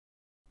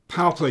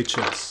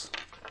PowerPlayChess,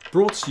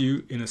 brought to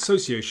you in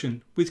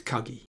association with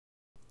Kagi.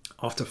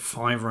 After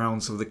 5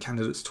 rounds of the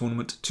candidates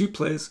tournament, 2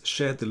 players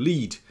shared the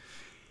lead.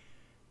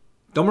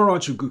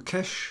 Domaraju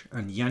Gukesh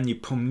and Yanni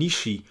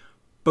Pomnishi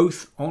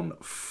both on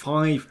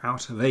 5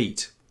 out of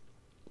 8.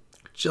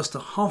 Just a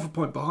half a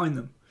point behind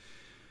them.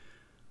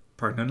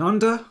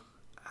 Pragnananda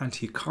and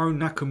Hikaru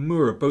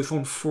Nakamura both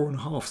on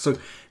 4.5. So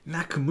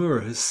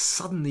Nakamura has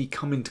suddenly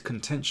come into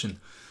contention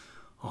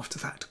after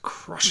that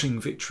crushing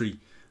victory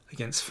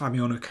against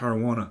Fabiano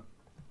Caruana.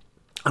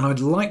 And I'd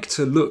like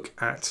to look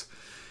at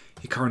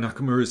Hikaru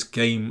Nakamura's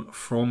game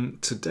from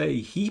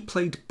today. He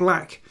played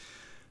black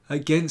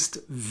against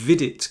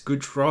Vidit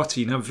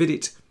Gujrathi. Now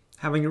Vidit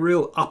having a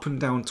real up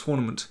and down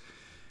tournament.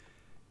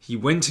 He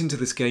went into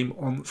this game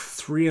on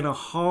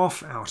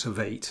 3.5 out of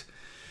 8.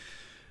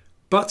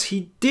 But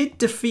he did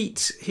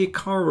defeat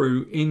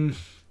Hikaru in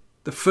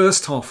the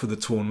first half of the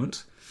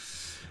tournament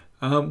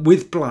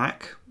with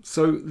black.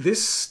 So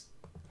this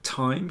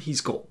time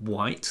he's got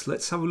white.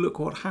 Let's have a look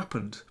what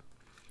happened.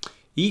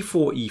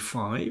 E4,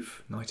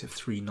 E5, knight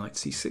F3, knight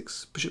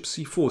C6, bishop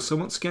C4. So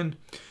once again,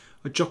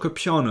 a gioco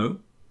piano.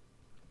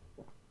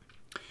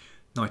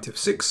 Knight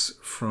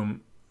F6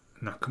 from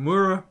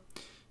Nakamura,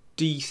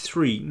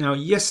 D3. Now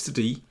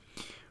yesterday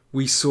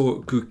we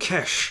saw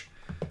Gukesh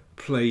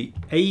play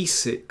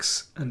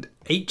A6 and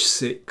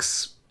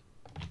H6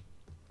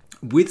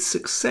 with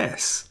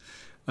success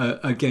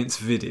against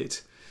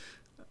Vidit.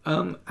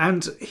 And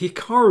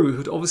Hikaru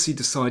had obviously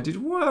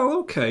decided, well,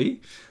 okay,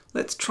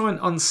 let's try and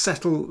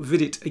unsettle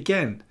Vidit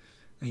again.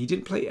 And he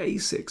didn't play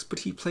A6, but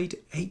he played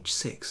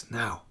H6.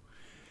 Now,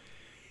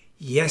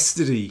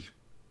 yesterday,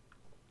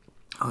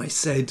 I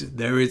said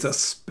there is a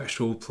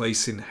special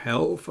place in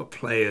hell for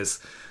players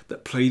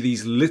that play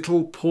these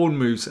little pawn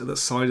moves at the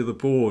side of the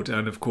board.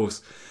 And of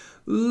course,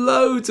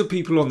 loads of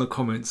people on the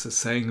comments are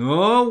saying,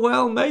 oh,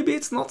 well, maybe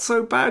it's not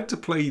so bad to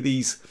play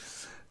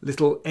these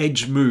little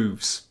edge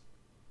moves.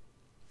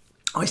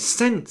 I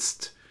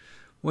sensed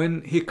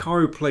when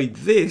Hikaru played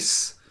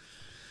this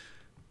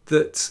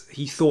that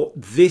he thought,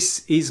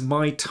 this is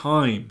my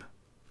time.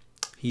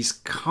 He's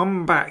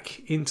come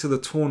back into the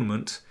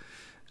tournament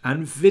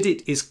and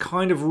Vidit is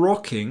kind of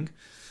rocking.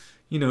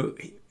 You know,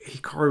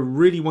 Hikaru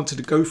really wanted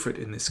to go for it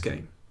in this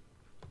game.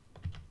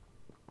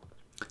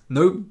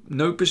 No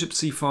bishop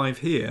c5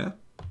 here,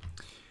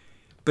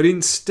 but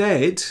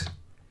instead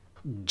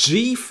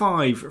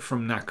g5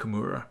 from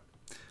Nakamura.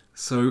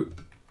 So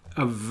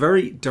a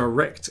very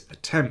direct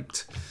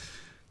attempt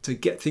to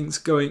get things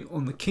going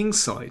on the king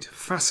side.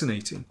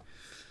 Fascinating.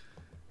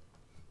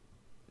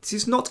 This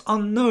is not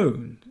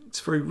unknown. It's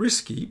very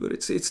risky, but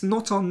it's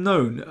not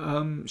unknown.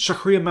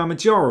 Shahriar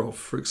Mamedyarov,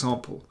 for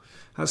example,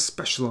 has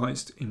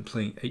specialised in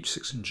playing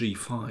h6 and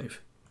g5.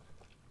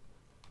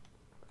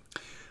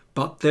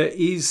 But there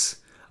is,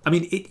 I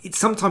mean,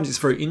 sometimes it's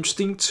very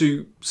interesting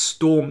to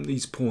storm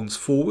these pawns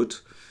forward,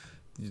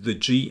 the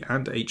g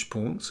and h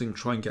pawns, and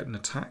try and get an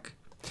attack.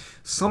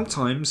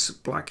 Sometimes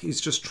black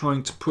is just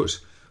trying to put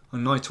a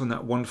knight on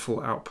that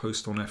wonderful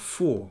outpost on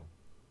f4.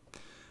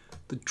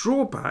 The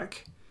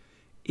drawback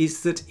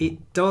is that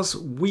it does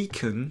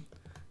weaken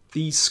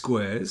these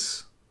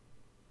squares,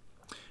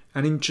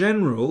 and in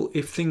general,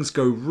 if things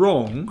go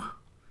wrong,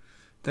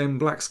 then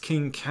black's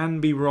king can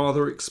be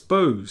rather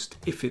exposed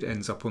if it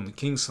ends up on the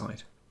king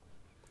side.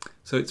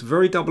 So it's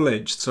very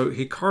double-edged. So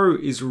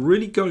Hikaru is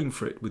really going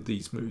for it with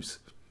these moves.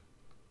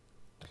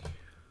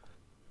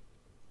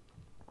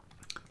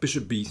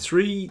 Bishop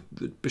b3,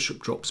 the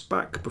bishop drops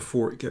back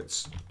before it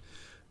gets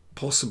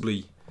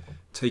possibly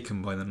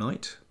taken by the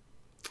knight.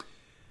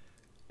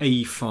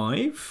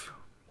 A5.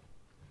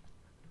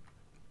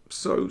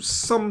 So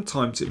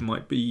sometimes it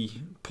might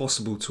be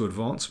possible to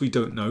advance, we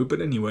don't know,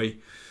 but anyway,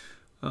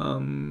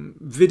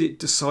 Vidit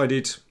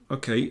decided,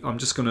 okay, I'm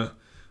just going to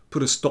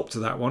put a stop to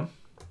that one.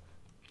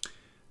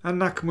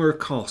 And Nakamura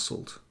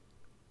castled.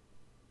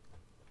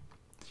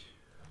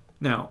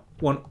 Now,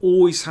 one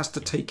always has to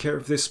take care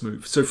of this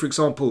move. So, for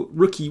example,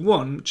 rook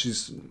e1, which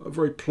is a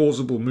very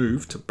plausible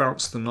move to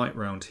bounce the knight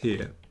round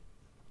here,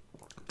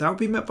 that would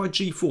be met by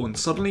g4, and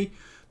suddenly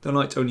the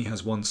knight only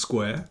has one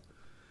square.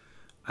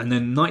 And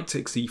then knight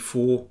takes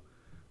e4,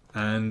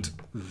 and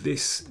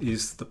this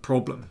is the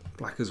problem.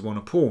 Black has won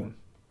a pawn.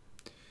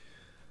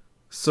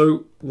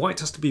 So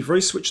white has to be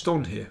very switched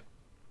on here.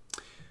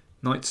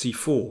 Knight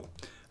c4.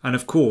 And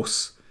of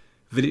course,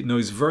 Vidit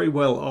knows very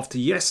well after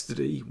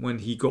yesterday when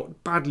he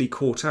got badly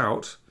caught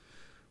out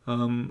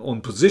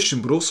on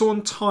position, but also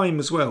on time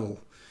as well.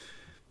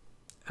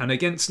 And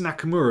against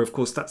Nakamura, of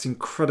course, that's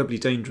incredibly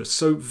dangerous.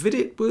 So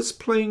Vidit was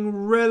playing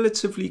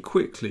relatively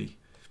quickly.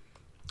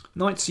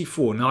 Knight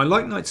c4. Now I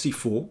like knight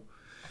c4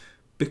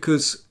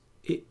 because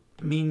it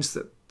means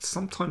that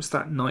sometimes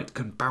that knight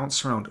can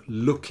bounce around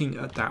looking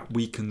at that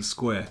weakened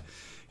square.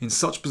 In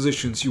such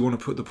positions, you want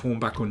to put the pawn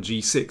back on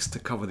g6 to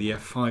cover the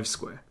f5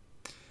 square.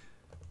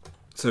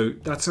 So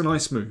that's a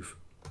nice move.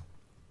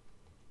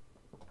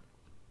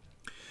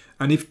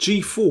 And if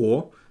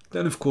g4,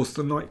 then of course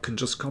the knight can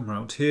just come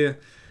around here,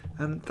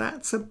 and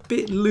that's a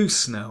bit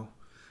loose now.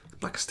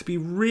 Black has to be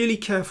really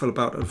careful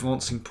about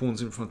advancing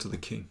pawns in front of the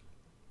king.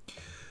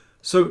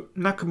 So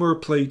Nakamura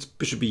played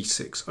bishop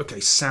e6. Okay,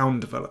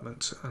 sound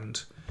development,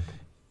 and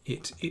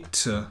it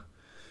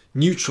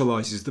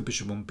neutralises the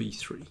bishop on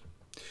b3.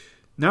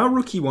 Now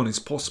rook e1 is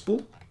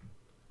possible.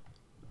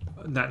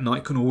 That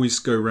knight can always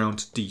go round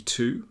to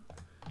d2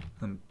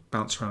 and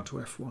bounce around to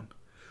f1.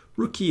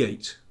 Rook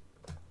e8.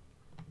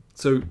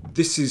 So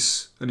this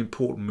is an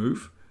important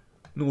move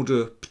in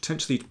order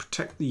potentially to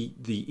protect the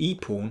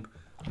e-pawn,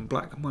 and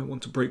black might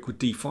want to break with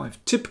d5,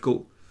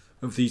 typical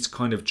of these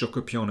kind of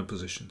gioco piano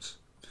positions.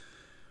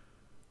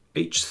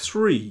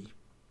 h3.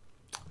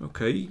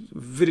 Okay,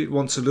 Vidit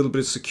wants a little bit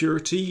of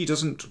security. He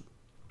doesn't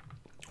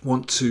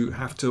want to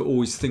have to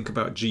always think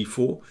about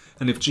g4,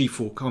 and if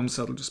g4 comes,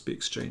 that'll just be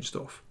exchanged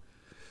off.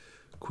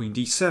 Queen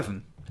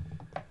d7.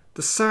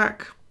 The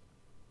sack,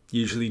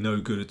 usually no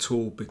good at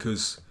all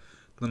because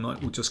the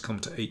knight will just come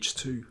to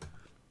h2.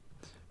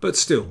 But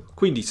still,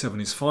 queen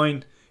d7 is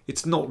fine.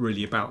 It's not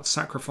really about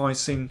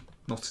sacrificing,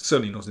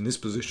 certainly not in this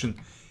position.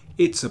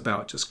 It's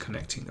about just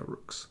connecting the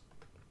rooks.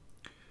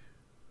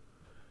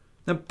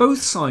 Now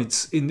both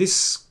sides in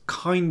this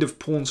kind of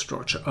pawn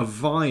structure are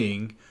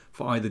vying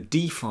for either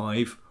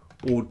d5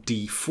 or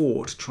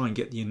d4 to try and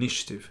get the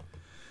initiative.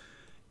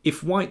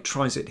 If white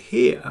tries it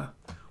here,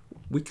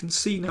 we can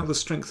see now the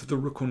strength of the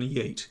rook on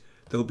e8.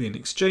 There'll be an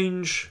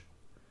exchange,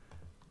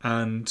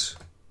 and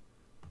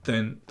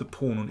then the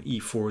pawn on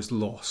e4 is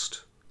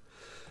lost.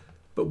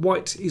 But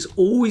white is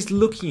always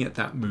looking at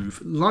that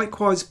move.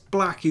 Likewise,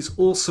 black is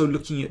also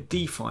looking at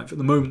d5. At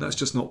the moment, that's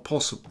just not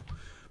possible.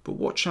 But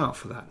watch out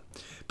for that.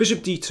 Bishop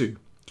d2,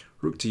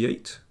 rook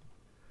d8,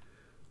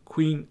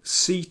 queen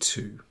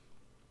c2.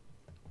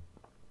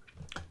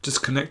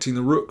 Just connecting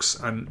the rooks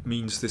and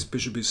means this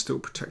bishop is still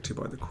protected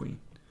by the queen.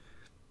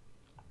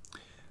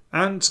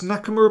 And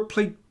Nakamura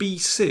played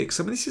b6.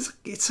 I mean,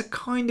 it's a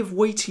kind of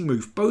waiting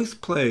move.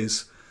 Both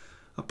players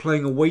are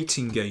playing a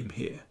waiting game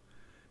here.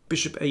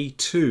 Bishop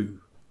a2.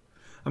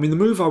 I mean, the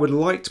move I would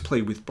like to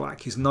play with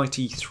black is knight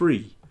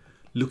e3.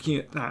 Looking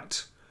at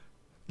that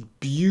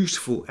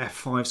beautiful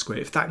f5 square.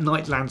 If that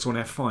knight lands on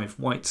f5,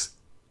 white's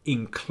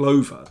in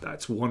clover.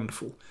 That's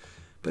wonderful.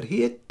 But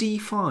here,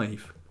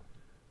 d5.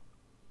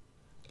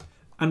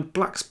 And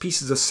black's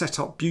pieces are set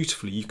up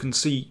beautifully. You can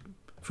see,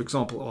 for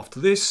example, after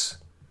this,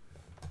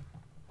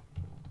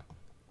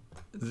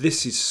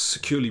 this is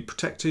securely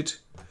protected.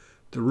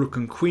 The rook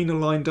and queen are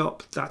lined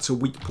up. That's a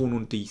weak pawn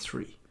on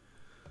d3.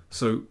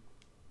 So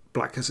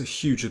black has a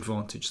huge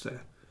advantage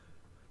there.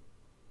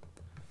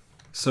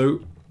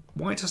 So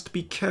white has to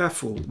be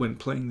careful when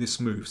playing this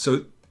move.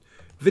 So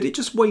Vidit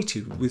just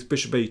waited with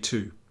bishop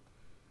a2.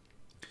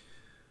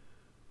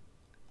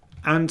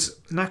 And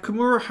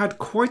Nakamura had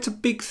quite a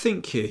big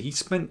think here. He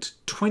spent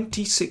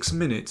 26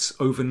 minutes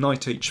over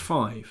knight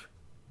h5.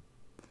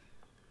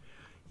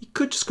 He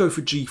could just go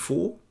for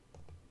g4.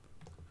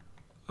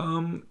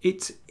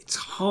 It's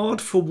hard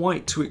for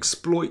white to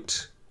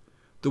exploit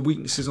the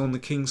weaknesses on the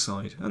king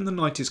side, and the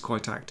knight is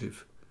quite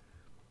active.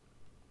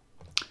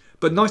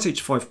 But knight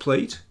h5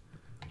 played,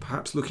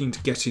 perhaps looking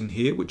to get in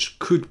here, which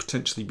could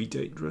potentially be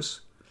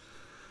dangerous.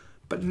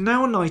 But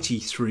now knight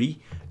e3,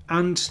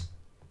 and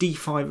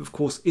d5 of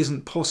course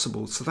isn't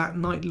possible, so that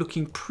knight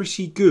looking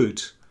pretty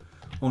good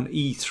on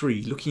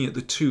e3, looking at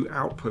the two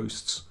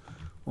outposts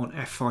on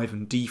f5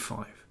 and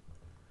d5.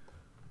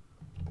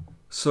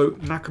 So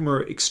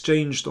Nakamura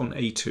exchanged on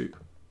a2.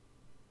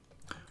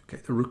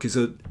 Okay, the rook is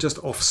just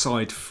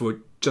offside for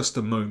just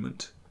a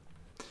moment.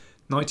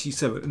 Knight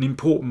e7, an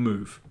important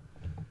move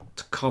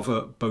to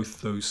cover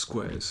both those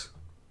squares.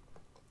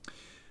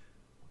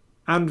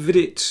 And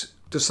Vidit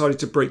decided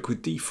to break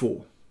with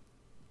d4.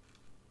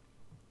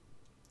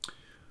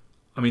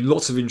 I mean,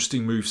 lots of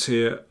interesting moves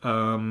here.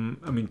 I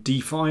mean,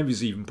 d5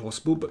 is even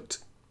possible, but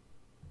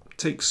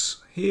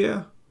takes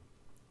here,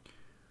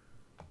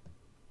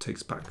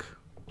 takes back.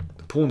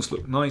 The pawns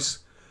look nice,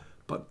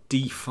 but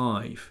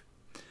d5.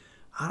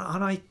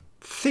 And I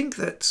think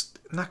that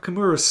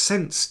Nakamura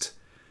sensed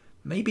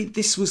maybe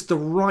this was the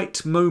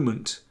right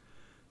moment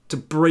to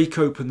break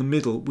open the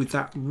middle with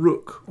that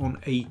rook on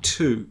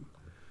a2,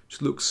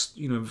 which looks,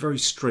 you know, very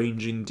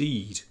strange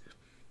indeed.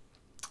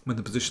 When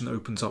the position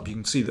opens up, you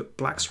can see that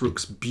black's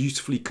rook's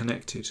beautifully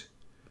connected,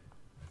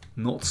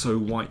 not so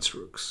white's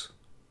rooks.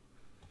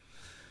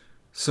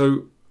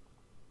 So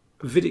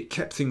Vidit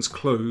kept things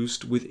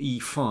closed with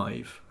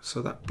e5,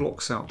 so that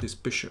blocks out this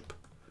bishop.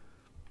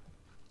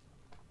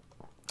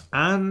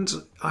 And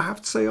I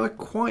have to say I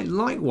quite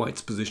like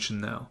white's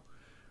position now.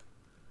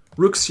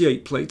 Rook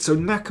c8 played, so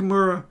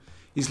Nakamura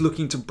is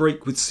looking to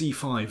break with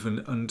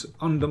c5 and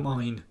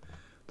undermine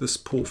the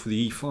support for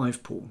the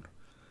e5 pawn.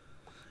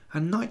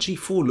 And knight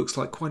g4 looks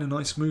like quite a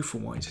nice move for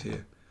white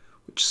here,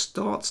 which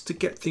starts to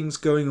get things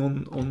going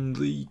on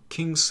the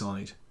king's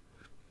side.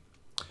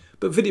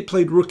 But Vidit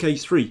played rook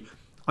a3.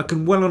 I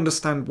can well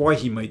understand why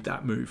he made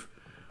that move.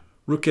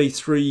 Rook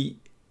a3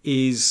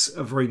 is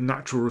a very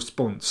natural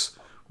response.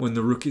 When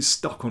the rook is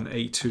stuck on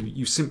a2,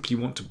 you simply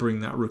want to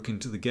bring that rook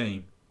into the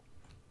game.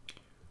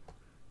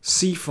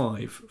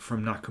 c5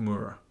 from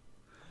Nakamura.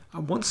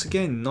 And once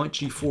again, knight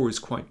g4 is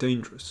quite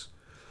dangerous.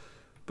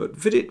 But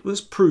Vidit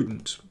was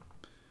prudent.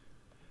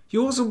 He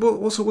also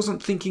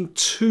wasn't thinking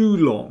too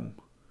long.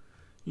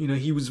 You know,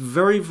 he was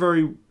very,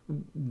 very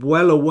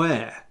well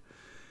aware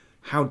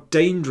how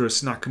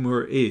dangerous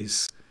Nakamura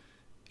is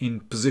in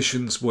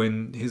positions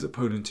when his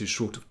opponent is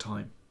short of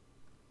time.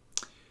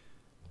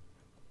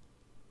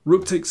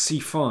 Rook takes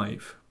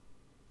c5.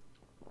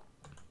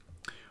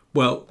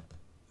 Well,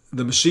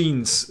 the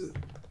machines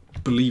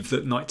believe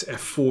that knight to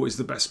f4 is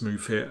the best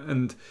move here,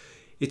 and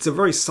it's a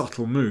very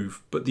subtle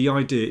move, but the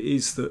idea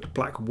is that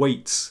black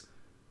waits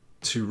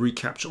to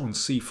recapture on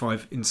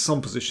c5. In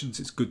some positions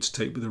it's good to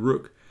take with the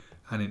rook,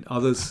 and in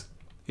others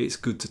it's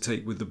good to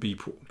take with the b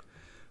pawn.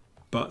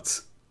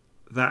 But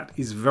that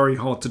is very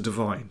hard to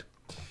divine.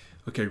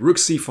 Okay, rook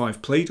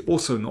c5 played,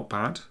 also not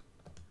bad,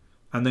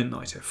 and then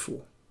knight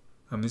f4.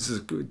 And this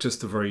is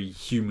just a very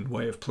human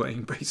way of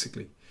playing,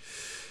 basically.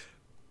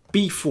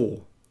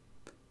 b4.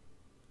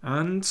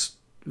 And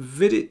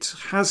Vidit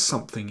has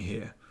something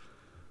here.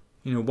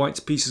 You know, white's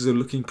pieces are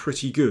looking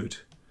pretty good.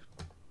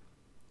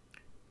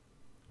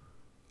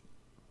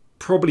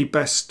 Probably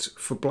best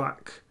for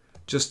black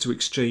just to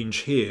exchange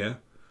here,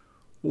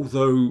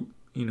 although,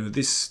 you know,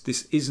 this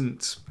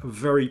isn't a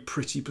very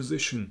pretty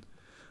position.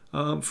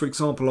 For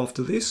example,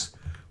 after this,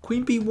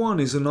 queen b1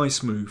 is a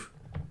nice move.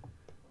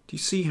 Do you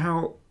see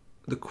how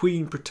the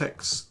queen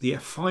protects the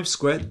f5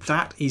 square?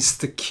 That is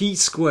the key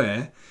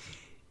square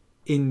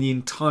in the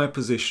entire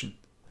position.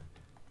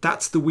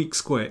 That's the weak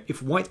square.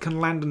 If white can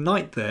land a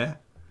knight there,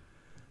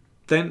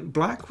 then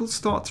black will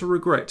start to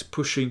regret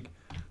pushing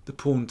the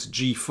pawn to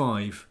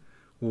g5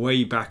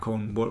 way back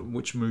on,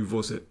 which move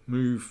was it?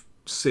 Move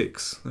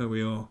 6. There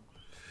we are.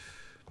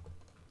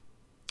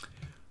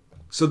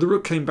 So the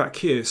rook came back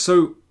here.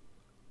 So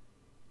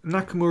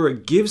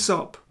Nakamura gives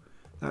up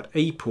that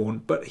a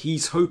pawn, but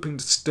he's hoping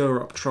to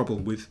stir up trouble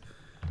with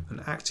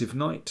an active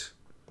knight.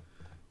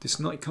 This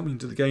knight coming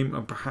to the game,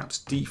 and perhaps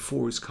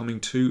d4 is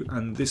coming too,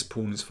 and this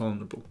pawn is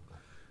vulnerable.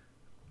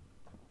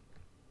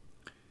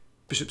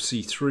 Bishop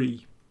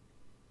c3.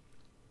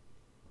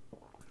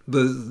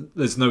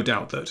 There's no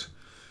doubt that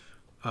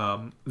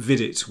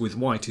Vidit with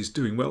white is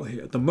doing well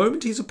here. At the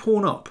moment he's a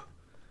pawn up.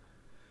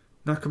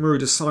 Nakamura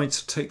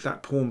decides to take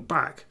that pawn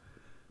back,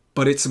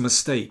 but it's a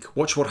mistake.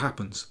 Watch what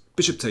happens.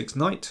 Bishop takes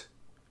knight,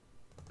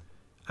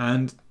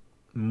 and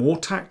more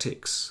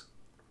tactics.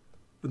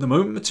 At the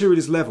moment material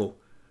is level,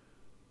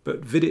 but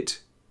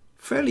Vidit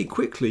fairly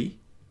quickly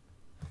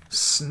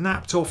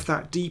snapped off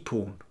that d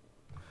pawn.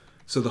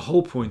 So the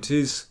whole point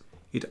is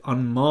it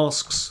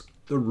unmasks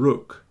the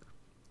rook,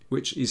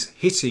 which is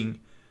hitting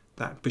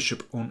that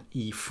bishop on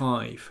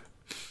e5.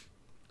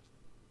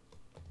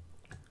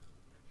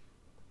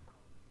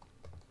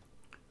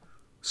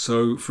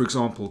 So, for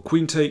example,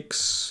 queen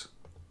takes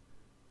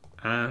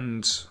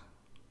and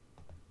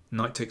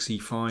knight takes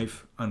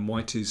e5, and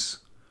white is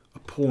a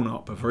pawn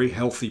up, a very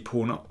healthy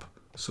pawn up,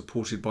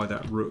 supported by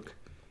that rook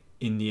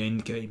in the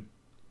endgame.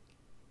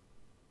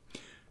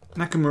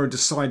 Nakamura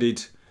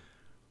decided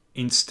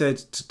instead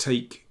to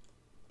take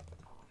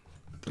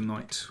the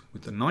knight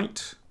with the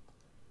knight.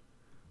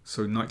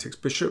 So knight takes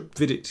bishop.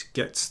 Vidit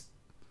gets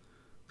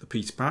the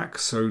piece back.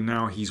 So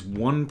now he's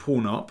one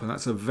pawn up, and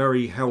that's a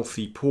very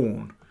healthy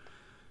pawn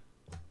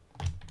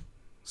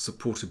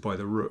supported by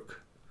the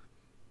rook.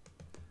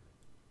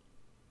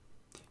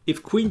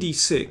 If queen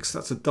d6,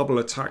 that's a double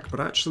attack, but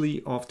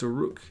actually after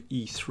rook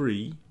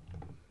e3,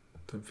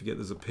 don't forget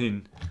there's a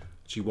pin,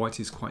 actually white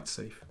is quite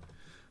safe.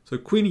 So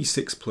queen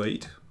e6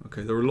 played.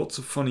 Okay, there are lots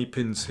of funny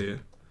pins here.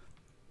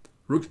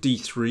 Rook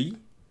d3,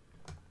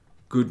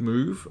 good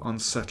move,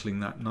 unsettling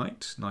that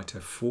knight. Knight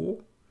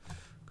f4.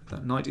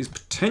 That knight is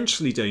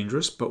potentially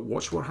dangerous, but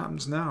watch what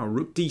happens now.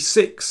 Rook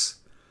d6.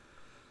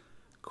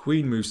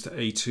 Queen moves to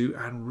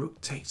a2, and rook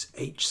takes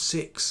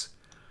h6.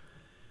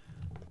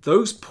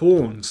 Those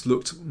pawns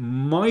looked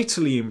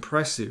mightily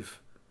impressive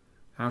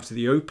out of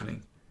the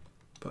opening,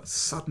 but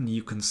suddenly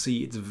you can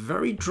see it's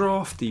very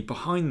drafty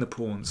behind the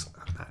pawns,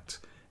 and that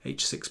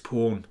h6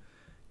 pawn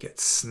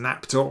gets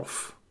snapped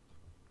off.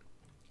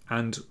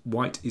 And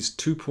white is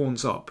 2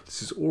 pawns up.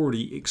 This is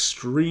already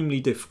extremely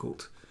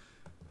difficult.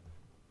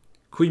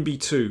 Queen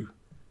b2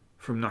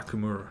 from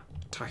Nakamura,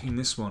 attacking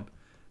this one,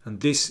 and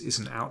this is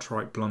an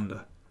outright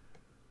blunder.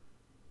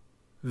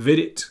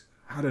 Vidit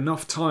had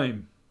enough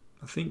time.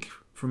 I think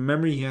from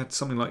memory he had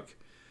something like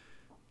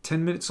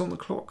 10 minutes on the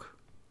clock,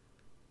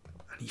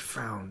 and he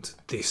found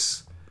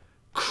this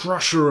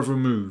crusher of a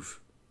move,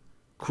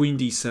 queen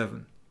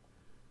d7.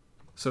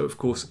 So of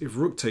course if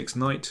rook takes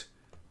knight,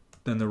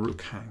 then the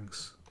rook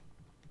hangs.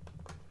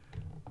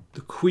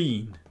 The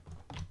queen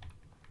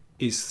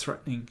is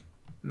threatening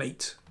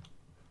mate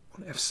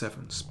on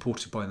f7,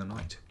 supported by the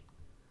knight.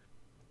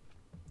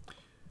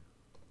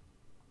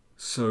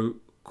 So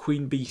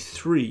queen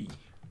b3,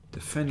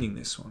 defending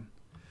this one.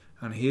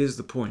 And here's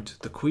the point.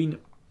 The queen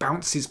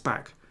bounces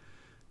back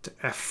to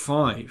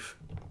f5.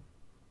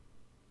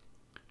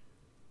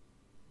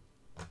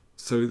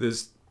 So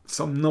there's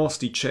some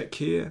nasty check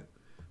here.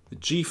 The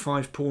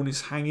g5 pawn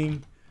is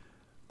hanging.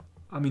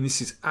 I mean,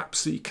 this is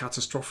absolutely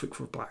catastrophic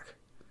for black.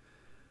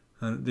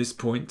 And at this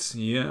point,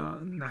 yeah,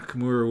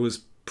 Nakamura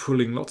was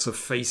pulling lots of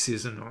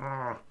faces and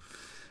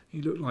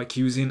he looked like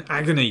he was in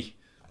agony.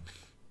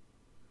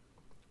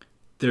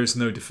 There is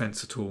no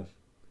defense at all.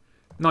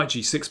 Knight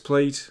g6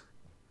 played.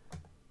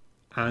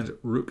 And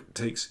rook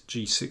takes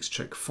g6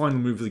 check. Final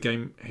move of the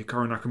game.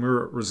 Hikaru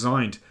Nakamura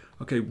resigned.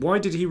 Okay, why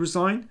did he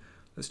resign?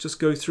 Let's just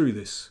go through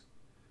this.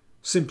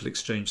 Simple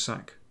exchange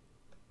sack.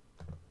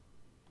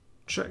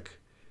 Check.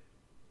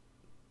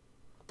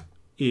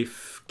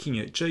 If king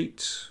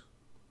h8,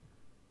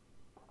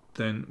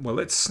 then, well,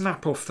 let's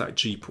snap off that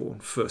g-pawn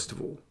first of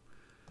all.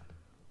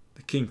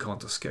 The king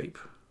can't escape.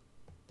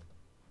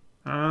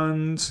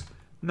 And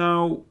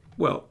now,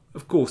 well,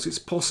 of course, it's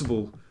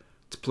possible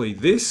to play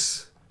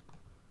this.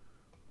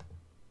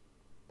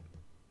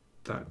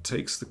 That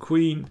takes the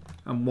queen,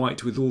 and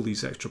white with all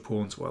these extra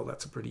pawns, well,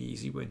 that's a pretty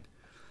easy win.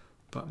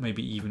 But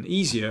maybe even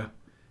easier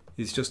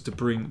is just to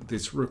bring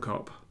this rook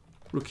up,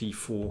 rook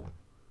e4,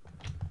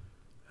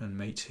 and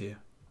mate here.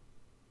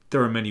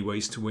 There are many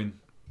ways to win,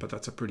 but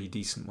that's a pretty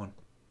decent one.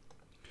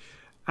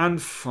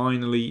 And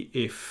finally,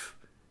 if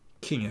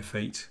king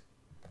f8,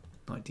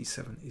 knight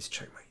d7 is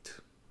checkmate.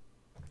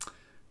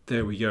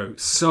 There we go.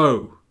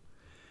 So,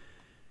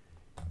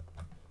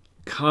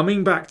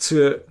 coming back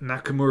to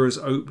Nakamura's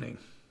opening,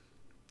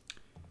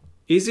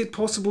 is it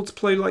possible to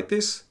play like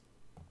this?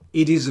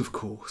 It is, of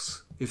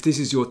course. If this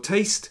is your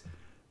taste,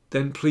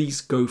 then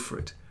please go for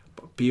it.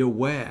 But be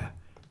aware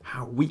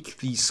how weak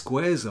these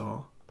squares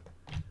are,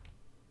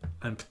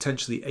 and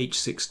potentially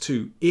h6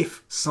 too,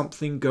 if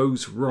something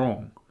goes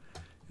wrong.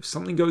 If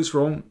something goes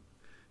wrong,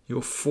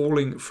 you're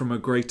falling from a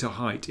greater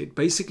height. It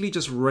basically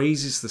just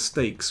raises the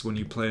stakes when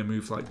you play a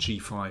move like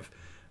g5.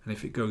 And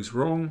if it goes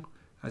wrong,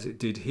 as it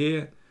did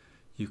here,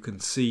 you can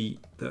see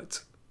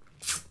that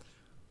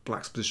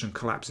black's position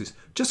collapses.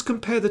 Just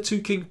compare the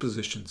two king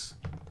positions.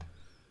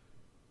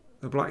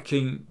 The black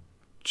king,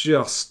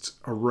 just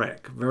a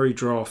wreck, very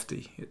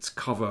drafty. Its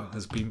cover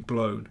has been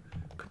blown.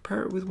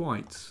 Compare it with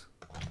white's.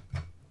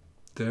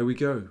 There we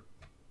go.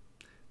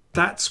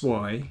 That's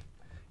why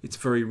it's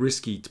very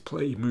risky to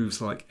play moves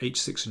like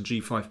h6 and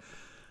g5.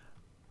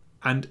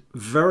 And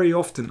very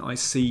often I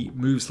see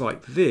moves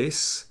like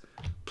this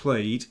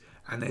played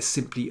and they're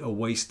simply a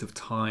waste of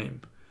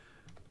time.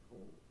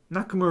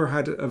 Nakamura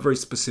had a very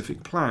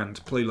specific plan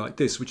to play like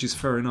this, which is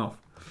fair enough.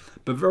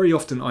 But very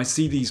often I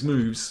see these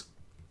moves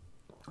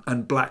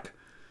and black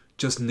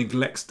just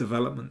neglects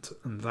development,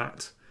 and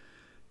that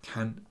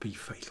can be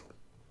fatal.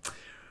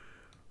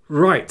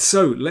 Right,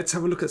 so let's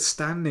have a look at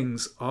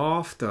standings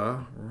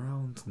after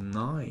round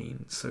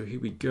 9. So here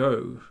we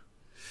go.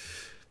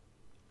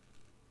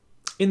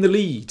 In the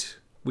lead,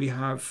 we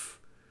have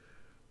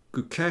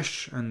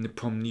Gukesh and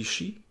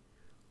Nepomniachtchi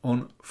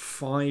on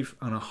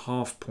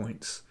 5.5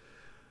 points.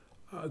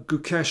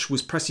 Gukesh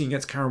was pressing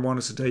against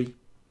Caruana today,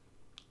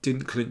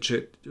 didn't clinch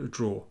it, a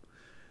draw.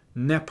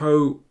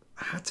 Nepo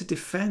had to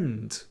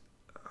defend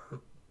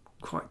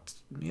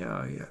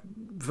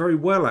very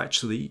well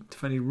actually,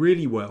 defending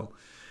really well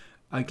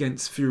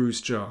against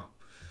Firuzja.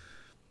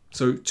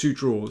 So 2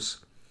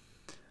 draws.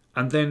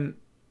 And then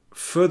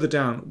further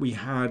down we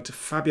had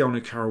Fabiano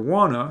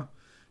Caruana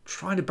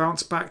trying to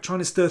bounce back, trying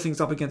to stir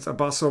things up against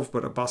Abbasov,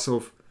 but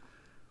Abbasov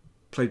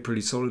played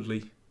pretty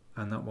solidly,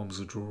 and that one was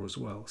a draw as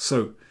well.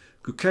 So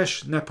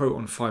Gukesh, Nepo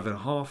on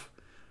 5.5,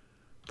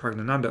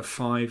 Praggnanandhaa at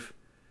 5,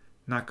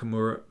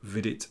 Nakamura,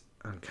 Vidit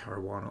and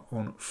Caruana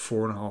on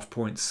 4.5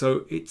 points.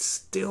 So it's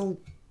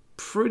still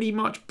pretty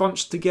much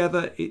bunched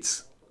together.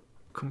 It's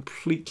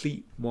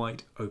completely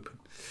wide open.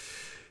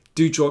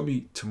 Do join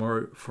me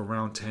tomorrow for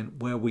round 10,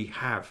 where we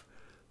have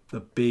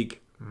the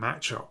big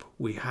matchup.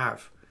 We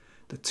have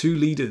the 2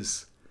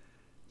 leaders,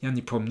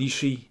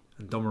 Nepomniachtchi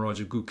and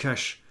Domaraja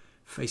Gukesh,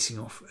 facing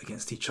off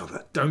against each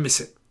other. Don't miss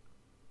it.